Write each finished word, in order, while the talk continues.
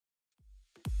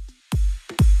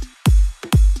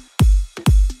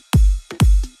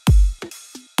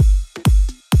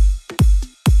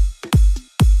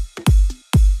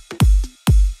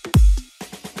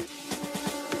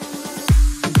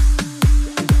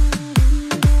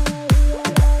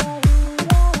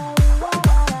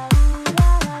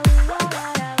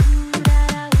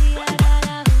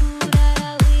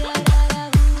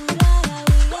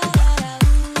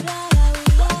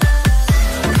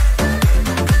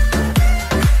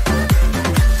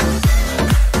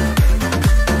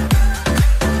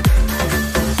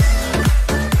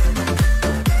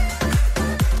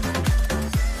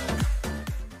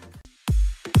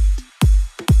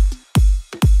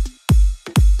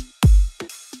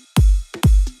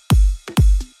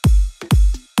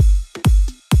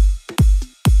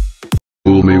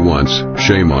once,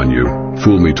 shame on you.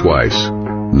 Fool me twice.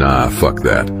 Nah, fuck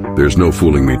that. There's no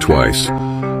fooling me twice.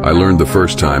 I learned the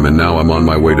first time and now I'm on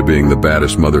my way to being the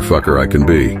baddest motherfucker I can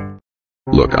be.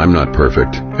 Look, I'm not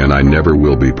perfect, and I never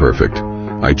will be perfect.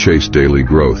 I chase daily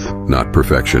growth, not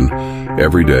perfection.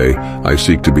 Every day, I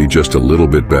seek to be just a little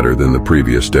bit better than the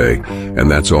previous day, and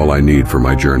that's all I need for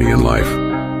my journey in life.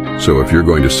 So if you're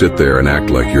going to sit there and act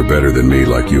like you're better than me,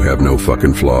 like you have no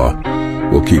fucking flaw,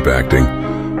 we'll keep acting,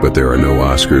 but there are no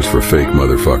Oscars for fake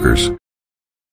motherfuckers.